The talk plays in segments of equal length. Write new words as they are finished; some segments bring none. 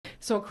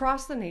So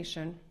across the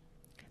nation,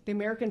 the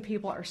American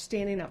people are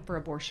standing up for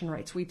abortion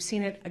rights. We've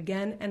seen it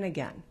again and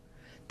again.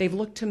 They've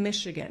looked to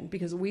Michigan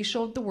because we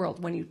showed the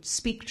world when you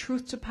speak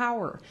truth to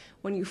power,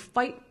 when you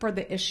fight for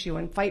the issue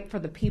and fight for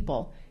the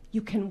people,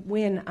 you can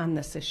win on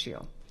this issue.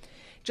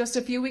 Just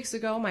a few weeks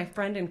ago, my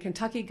friend in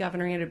Kentucky,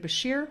 Governor Andy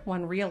Beshear,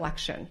 won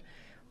re-election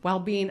while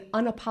being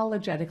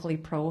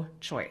unapologetically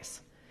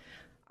pro-choice.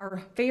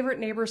 Our favorite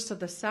neighbors to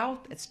the south,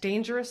 it's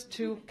dangerous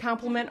to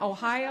compliment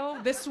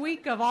Ohio this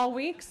week of all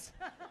weeks.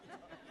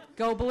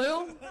 Go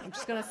blue, I'm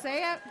just gonna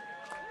say it.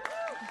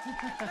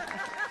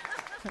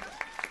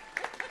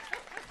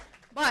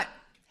 But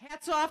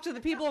hats off to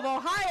the people of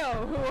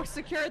Ohio who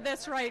secured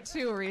this right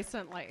too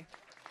recently.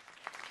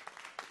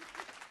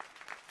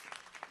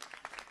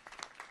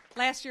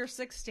 Last year,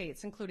 6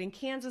 states, including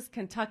Kansas,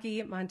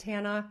 Kentucky,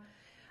 Montana,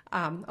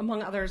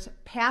 among others,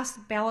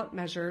 passed ballot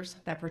measures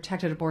that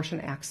protected abortion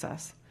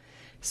access.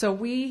 So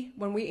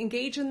when we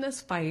engage in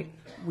this fight,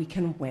 we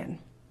can win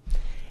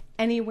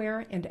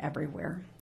anywhere and everywhere.